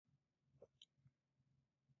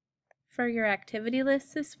For your activity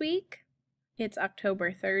list this week, it's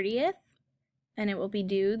October 30th, and it will be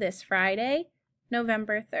due this Friday,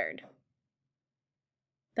 November 3rd.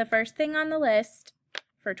 The first thing on the list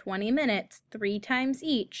for 20 minutes, 3 times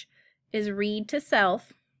each, is read to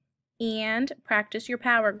self and practice your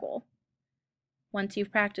power goal. Once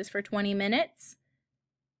you've practiced for 20 minutes,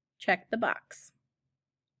 check the box.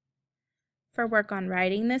 For work on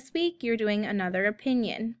writing this week, you're doing another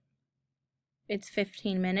opinion. It's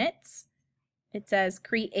 15 minutes. It says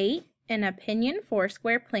create an opinion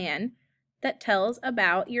foursquare plan that tells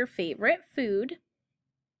about your favorite food,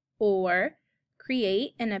 or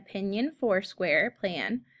create an opinion foursquare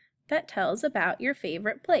plan that tells about your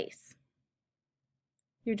favorite place.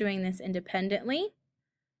 You're doing this independently.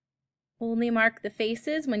 Only mark the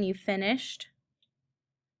faces when you've finished.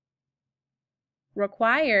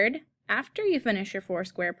 Required after you finish your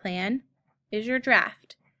foursquare plan is your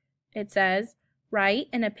draft. It says write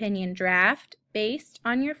an opinion draft based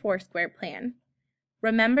on your foursquare plan.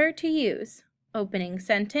 Remember to use opening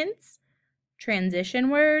sentence, transition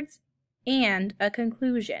words, and a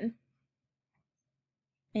conclusion.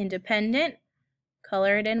 Independent,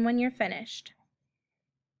 color it in when you're finished.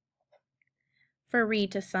 For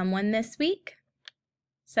read to someone this week,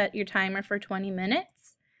 set your timer for 20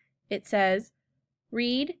 minutes. It says,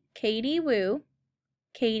 read Katie Wu,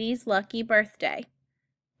 Katie's lucky birthday.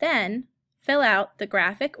 Then, fill out the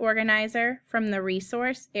graphic organizer from the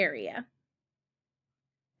resource area.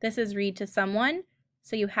 This is read to someone,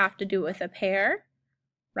 so you have to do it with a pair.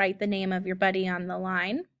 Write the name of your buddy on the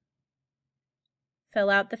line. Fill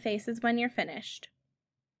out the faces when you're finished.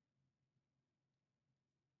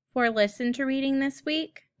 For listen to reading this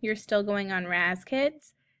week, you're still going on Raz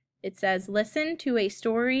Kids. It says listen to a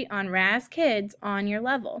story on Raz Kids on your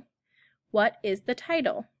level. What is the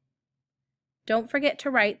title? Don't forget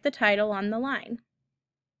to write the title on the line.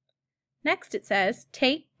 Next it says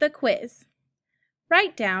take the quiz.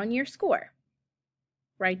 Write down your score.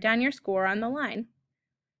 Write down your score on the line.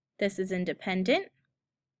 This is independent.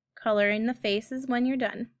 Color in the faces when you're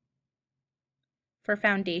done. For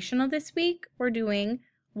foundational this week, we're doing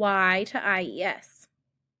Y to IES.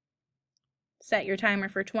 Set your timer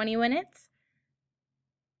for 20 minutes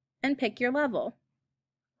and pick your level.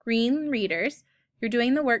 Green readers, you're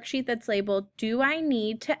doing the worksheet that's labeled Do I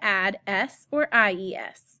Need to Add S or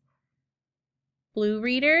IES? Blue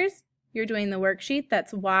readers, you're doing the worksheet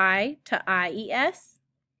that's Y to IES.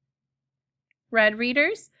 Red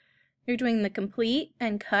readers, you're doing the complete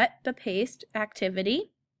and cut the paste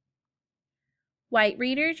activity. White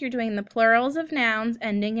readers, you're doing the plurals of nouns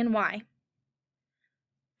ending in Y.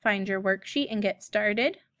 Find your worksheet and get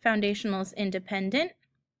started. Foundational is independent.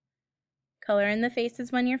 Color in the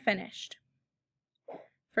faces when you're finished.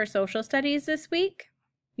 For social studies this week,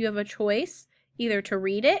 you have a choice either to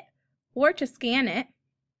read it or to scan it.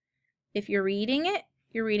 If you're reading it,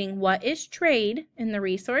 you're reading What is Trade in the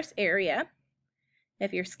resource area.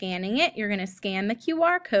 If you're scanning it, you're going to scan the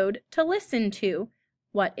QR code to listen to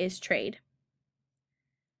What is Trade.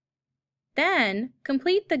 Then,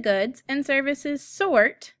 complete the goods and services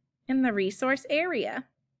sort in the resource area.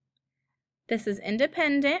 This is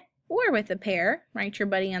independent or with a pair. Write your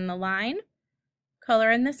buddy on the line.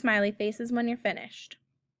 Color in the smiley faces when you're finished.